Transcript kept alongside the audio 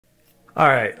All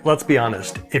right, let's be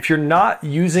honest. If you're not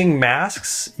using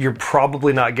masks, you're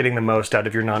probably not getting the most out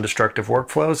of your non-destructive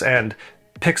workflows, and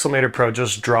Pixelmator Pro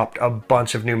just dropped a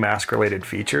bunch of new mask-related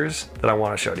features that I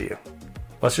want to show to you.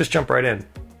 Let's just jump right in.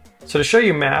 So to show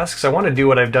you masks, I want to do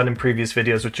what I've done in previous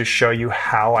videos, which is show you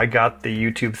how I got the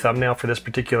YouTube thumbnail for this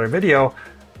particular video.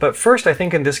 But first, I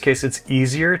think in this case, it's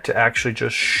easier to actually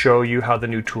just show you how the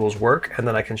new tools work, and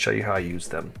then I can show you how I use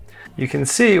them. You can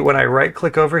see when I right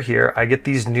click over here, I get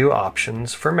these new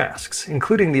options for masks,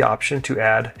 including the option to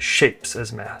add shapes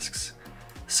as masks.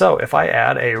 So if I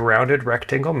add a rounded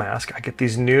rectangle mask, I get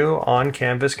these new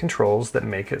on-canvas controls that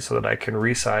make it so that I can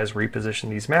resize, reposition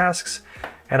these masks,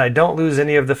 and I don't lose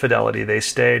any of the fidelity. They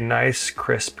stay nice,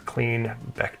 crisp, clean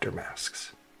vector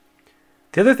masks.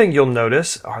 The other thing you'll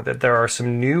notice are that there are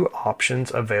some new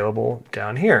options available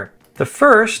down here. The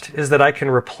first is that I can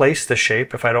replace the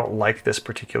shape if I don't like this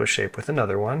particular shape with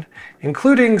another one,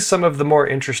 including some of the more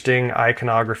interesting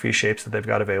iconography shapes that they've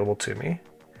got available to me.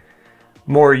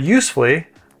 More usefully,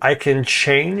 I can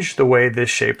change the way this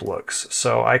shape looks.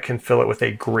 So I can fill it with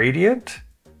a gradient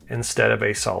instead of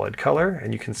a solid color,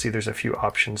 and you can see there's a few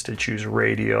options to choose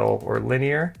radial or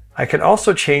linear. I can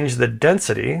also change the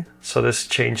density, so this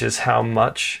changes how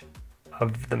much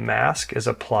of the mask is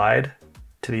applied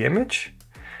to the image.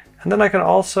 And then I can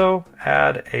also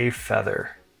add a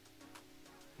feather,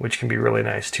 which can be really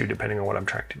nice too, depending on what I'm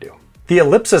trying to do. The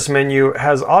ellipsis menu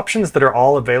has options that are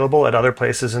all available at other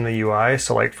places in the UI.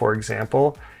 So like, for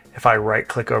example, if I right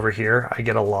click over here, I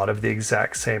get a lot of the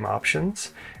exact same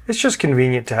options. It's just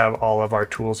convenient to have all of our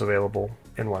tools available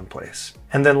in one place.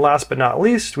 And then last but not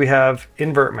least, we have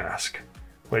invert mask,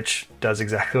 which does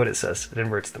exactly what it says. It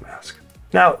inverts the mask.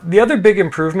 Now, the other big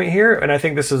improvement here, and I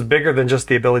think this is bigger than just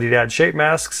the ability to add shape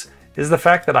masks, is the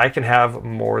fact that I can have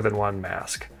more than one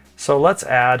mask. So let's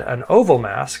add an oval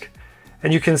mask,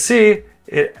 and you can see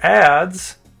it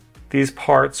adds these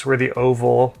parts where the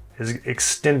oval is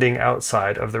extending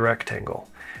outside of the rectangle.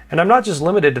 And I'm not just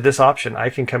limited to this option. I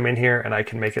can come in here and I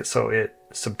can make it so it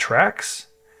subtracts.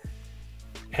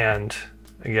 And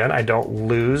again, I don't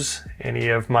lose any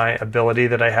of my ability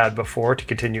that I had before to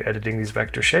continue editing these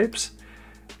vector shapes.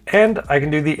 And I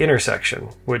can do the intersection,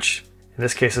 which in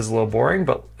this case is a little boring,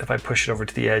 but if I push it over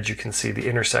to the edge, you can see the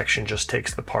intersection just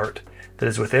takes the part that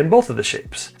is within both of the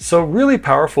shapes. So really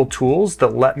powerful tools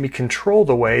that let me control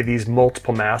the way these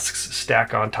multiple masks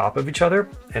stack on top of each other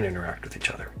and interact with each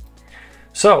other.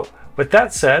 So with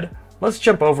that said, let's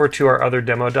jump over to our other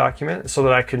demo document so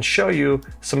that I can show you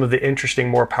some of the interesting,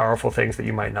 more powerful things that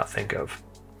you might not think of.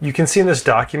 You can see in this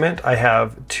document, I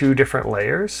have two different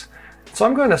layers. So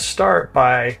I'm going to start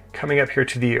by coming up here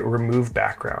to the remove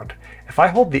background. If I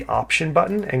hold the option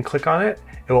button and click on it,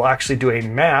 it will actually do a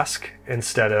mask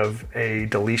instead of a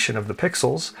deletion of the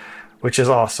pixels, which is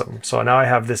awesome. So now I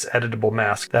have this editable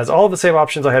mask that has all the same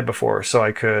options I had before. So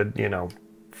I could,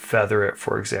 feather it,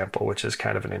 for example, which is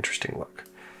kind of an interesting look.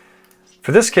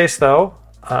 For this case though,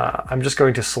 I'm just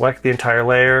going to select the entire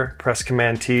layer, press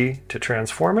Command T to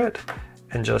transform it,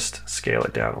 and just scale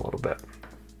it down a little bit.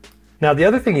 Now, the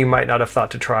other thing you might not have thought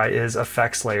to try is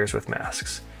effects layers with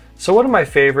masks. So one of my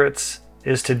favorites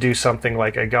is to do something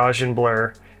like a Gaussian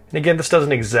blur. And again, this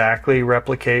doesn't exactly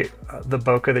replicate the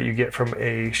bokeh that you get from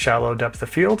a shallow depth of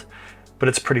field, but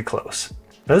it's pretty close.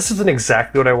 Now, this isn't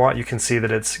exactly what I want. You can see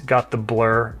that it's got the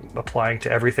blur applying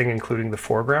to everything, including the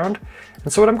foreground.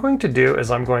 And so what I'm going to do is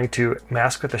I'm going to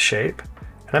mask with a shape,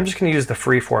 and I'm just going to use the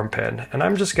freeform pen. And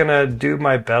I'm just going to do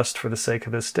my best for the sake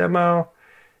of this demo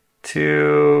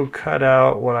to cut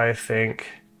out what I think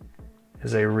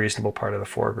is a reasonable part of the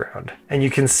foreground. And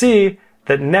you can see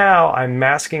that now I'm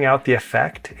masking out the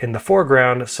effect in the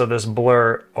foreground, so this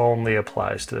blur only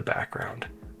applies to the background,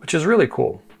 which is really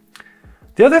cool.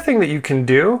 The other thing that you can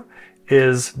do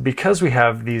is, because we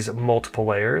have these multiple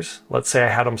layers, let's say I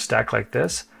had them stacked like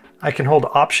this, I can hold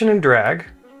Option and drag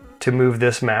to move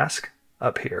this mask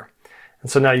up here.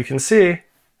 And so now you can see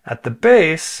at the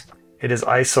base, it is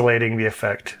isolating the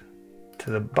effect to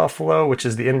the buffalo, which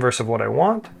is the inverse of what I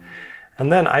want.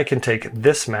 And then I can take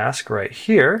this mask right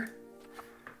here,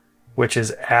 which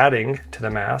is adding to the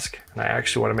mask. And I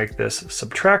actually want to make this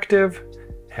subtractive,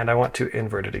 and I want to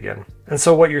invert it again. And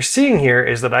so what you're seeing here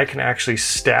is that I can actually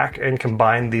stack and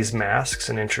combine these masks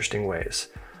in interesting ways.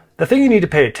 The thing you need to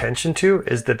pay attention to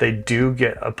is that they do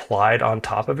get applied on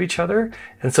top of each other.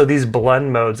 And so these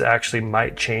blend modes actually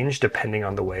might change depending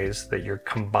on the ways that you're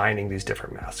combining these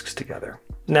different masks together.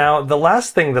 Now, the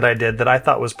last thing that I did that I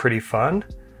thought was pretty fun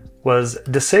was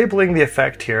disabling the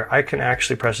effect here. I can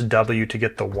actually press W to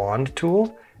get the wand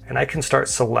tool, and I can start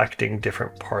selecting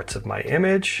different parts of my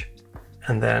image,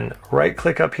 and then right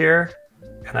click up here,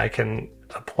 and I can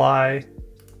apply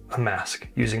a mask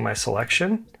using my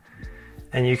selection.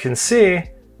 And you can see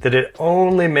that it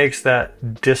only makes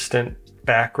that distant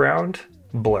background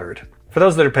blurred. For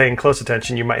those that are paying close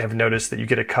attention, you might have noticed that you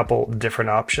get a couple different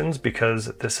options because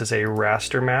this is a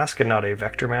raster mask and not a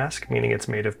vector mask, meaning it's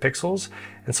made of pixels.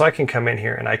 And so I can come in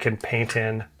here and I can paint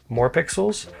in more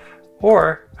pixels,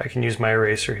 or I can use my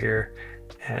eraser here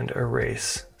and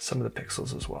erase some of the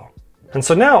pixels as well. And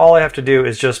so now all I have to do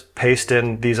is just paste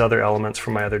in these other elements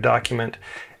from my other document,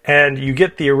 and you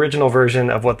get the original version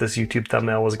of what this YouTube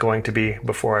thumbnail was going to be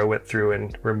before I went through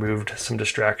and removed some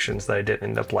distractions that I didn't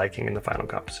end up liking in the final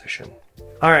composition.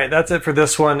 All right, that's it for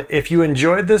this one. If you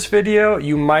enjoyed this video,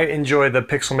 you might enjoy the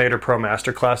Pixelmator Pro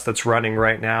Masterclass that's running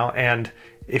right now. And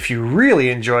if you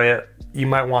really enjoy it, you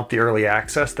might want the early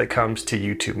access that comes to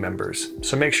YouTube members.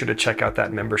 So make sure to check out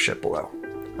that membership below.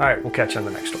 All right, we'll catch you on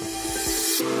the next one.